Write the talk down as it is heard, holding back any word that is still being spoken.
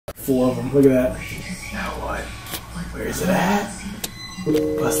full of them. Look at that. Now what? Where is it at?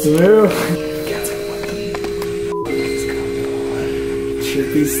 Bust a move.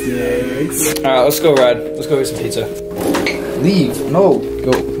 Trippy sticks. Alright, let's go ride. Let's go get some pizza. Leave. No.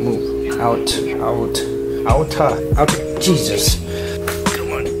 Go, move. Out. Jesus.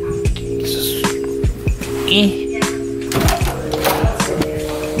 Come on. Jesus.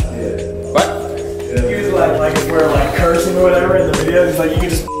 What? He was like if we're like cursing or whatever in the video, he's like, you can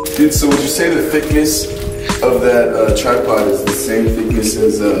just. Dude, so would you say the thickness of that tripod is the same thickness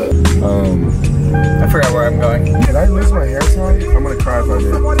as I forgot where I'm going. Did I lose my hair tie? I'm gonna cry if I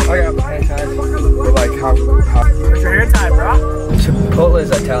did. I got my hair tied. But like how Where's your hair tie, bro? Chipotle is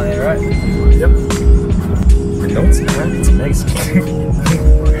Italian, right? Yep. No, it's not. It's Mexican.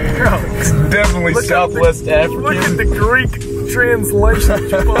 Bro, It's definitely Southwest African. look at the Greek translation of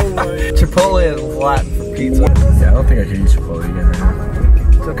Chipotle. Chipotle is Latin for pizza. Yeah, I don't think I can eat Chipotle again.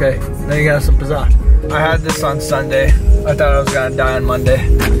 It's okay. Now you got some pizza. I had this on Sunday. I thought I was gonna die on Monday.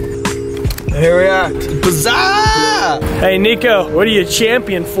 And here we are. Pizza! Hey Nico, what are you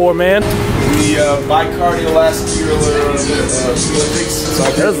champion for, man? We bicardiovascular Olympics. So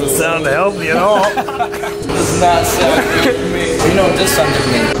That doesn't sound healthy at all. Does not sound good to me. You know what this song just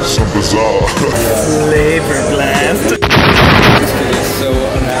means? some bizarre. Flavor blast. This kid is so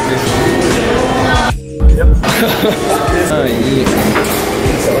unhappy. Yep. Oh,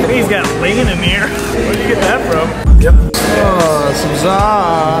 yeah. He's got lean in here. Where'd you get that from? Yep. Oh, some za.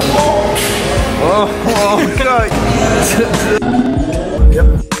 Oh, God. Yep.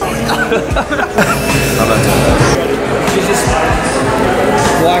 He's just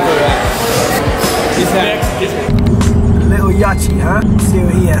black or white. He's next. Little Yachi, huh? See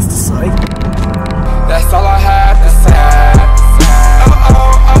what he has to say. That's all I had to say.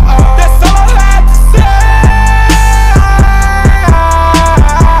 That's all I had to say.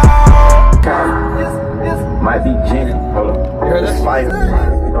 Might be Jimmy. Hold on. You heard that?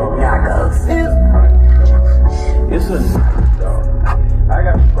 It's a I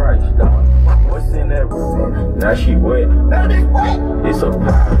got a price, dog. What's in that room? Now she wet. It's a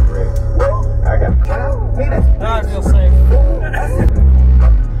pirate. I got. Now I feel safe.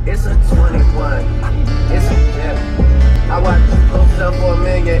 It's a 21. It's a jet. I watch you go sell for $1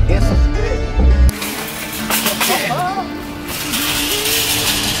 million. It's a spit.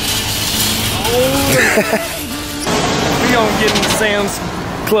 We gonna get in Sam's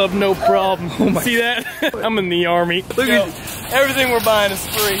Club, no problem. See that? I'm in the army. Look at everything we're buying is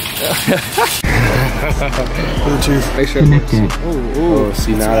free. Bluetooth. Make sure it's Oh,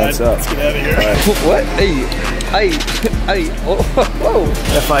 see now that's up. Let's get out of here. What? Hey. Oh, whoa.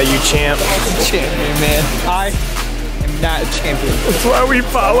 FIU champ. Champion, man. I am not a champion. That's why we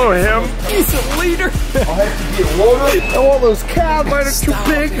follow him. He's a leader. I'll have to get water. I want those calves. Mine are too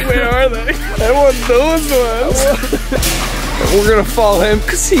big. Where are they? I want those ones. We're gonna follow him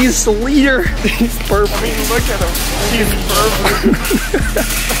because he's the leader. He's perfect. I mean, look at him. He's perfect.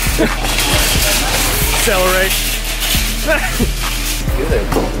 Accelerate.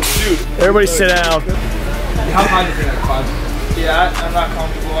 Dude, Everybody sit down. How high do you think I can climb? Yeah, I'm not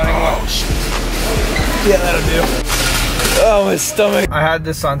comfortable anymore. Yeah, that'll do. Oh, my stomach. I had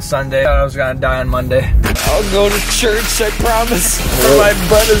this on Sunday. I thought I was gonna die on Monday. I'll go to church, I promise. My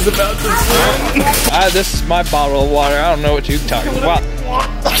butt is about to swim. This is my bottle of water. I don't know what you're talking about.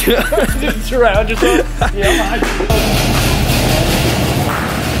 Just surround yourself. Yeah,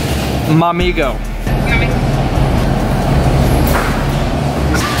 Mamigo.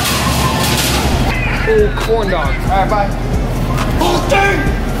 Oh, corn dog. Alright, bye. Oh, dang!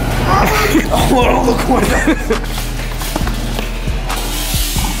 I want all the corn dogs.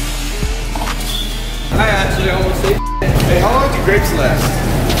 I actually almost ate. hey, how long do grapes last?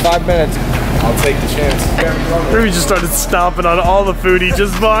 5 minutes. I'll take the chance. Ruby just started stomping on all the food he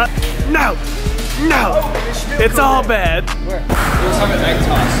just bought. No! No! It's all bad. Where? Let's have an egg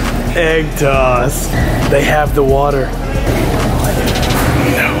toss. Egg toss. They have the water.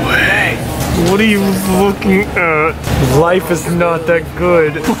 No way. What are you looking at? Life is not that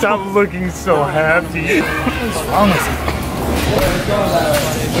good. Stop looking so happy. What's wrong with you?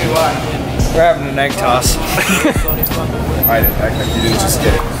 We're having an egg toss. I didn't act like you didn't just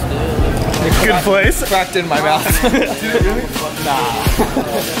get it. Good place. Cracked in my mouth.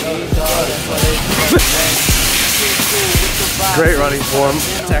 Great running form.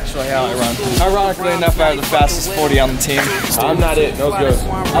 That's actually how I run. Ironically enough, I have the fastest 40 on the team. I'm not it. No good.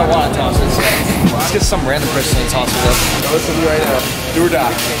 I want to toss it. Let's get some random person to toss it up. Listen to me right now. Do or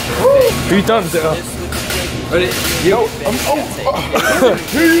die. Who you talking to? Ready? Yo,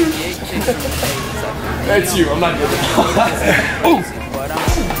 That's you. I'm not good.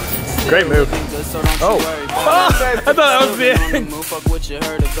 Great move. Oh. I thought that was the end.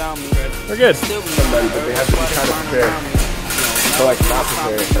 We're good. Somebody, but they have to be kind of prepared. So like not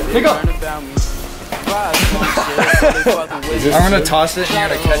prepared. Pick up. I'm gonna toss it and you're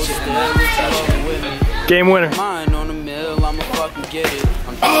gonna catch it. Game winner.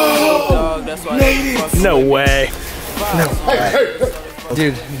 No way.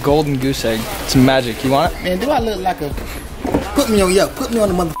 Dude, golden goose egg. It's magic. You want it? Man, do I look like a... Put me on, put me on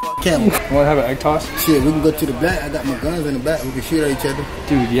the motherfucking camera. You wanna have an egg toss? Shit, we can go to the back. I got my guns in the back. We can shoot at each other.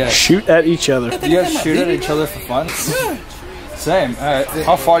 Dude, yeah. Shoot at each other. You guys shoot at each other for fun? Yeah. Same. Alright.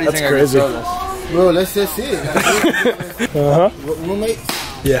 How far do you think crazy. I can throw this? Bro, let's just see it. Roommates?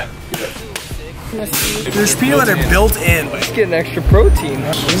 Yeah. There's peanut butter built in. Let's get an extra protein.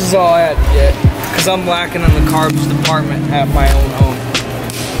 This is all I had to get. Because I'm lacking on the carbs department at my own home.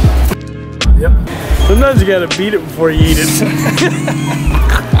 Yep. Sometimes you gotta beat it before you eat it.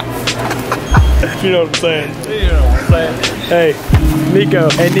 You know what I'm saying? You know what I'm saying? Hey, Nico.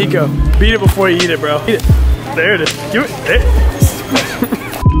 Hey, Nico. Beat it before you eat it, bro. Eat it. There it is. Do it. There.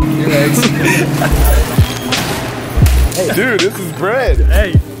 Your eggs. Hey, dude, this is bread.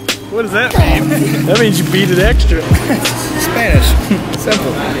 Hey, what does that mean? That means you beat it extra. Spanish.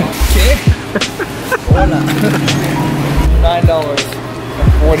 Simple. Okay.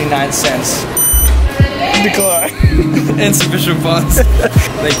 $9.49. Decline. Insufficient funds.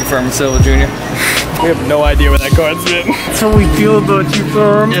 Thank you, Furman Silva Jr. We have no idea where that card's been. That's how we feel about you,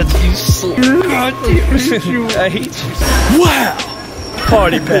 Firm. Yes, you suck. I hate you. Wow.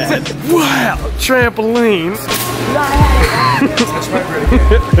 Party pad. Wow. Trampoline. That's my bread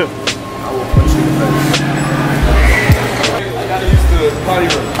again. I will punch you in the face. I gotta use the potty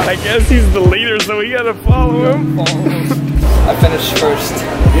room. I guess he's the leader, so we gotta follow him. I finished first.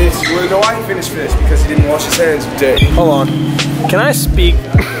 Yes, you wanna know why he finished first? Because he didn't wash his hands today. Hold on. Can I speak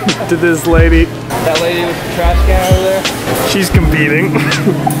to this lady? That lady with the trash can over there? She's competing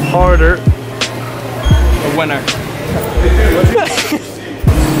harder. A winner.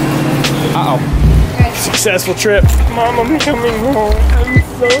 Uh-oh. Successful trip. Mom, I'm coming home. I'm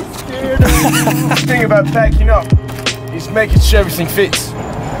so scared. The thing about packing up is making sure everything fits.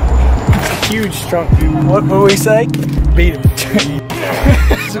 Huge trunk, dude. What will we say? Beat him.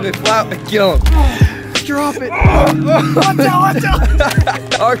 So they flap and kill him. Drop it. Watch out.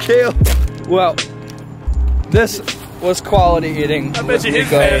 RKO. Well, this was quality eating. I bet you his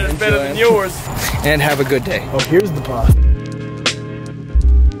man is better than yours. And have a good day. Oh, here's the pot.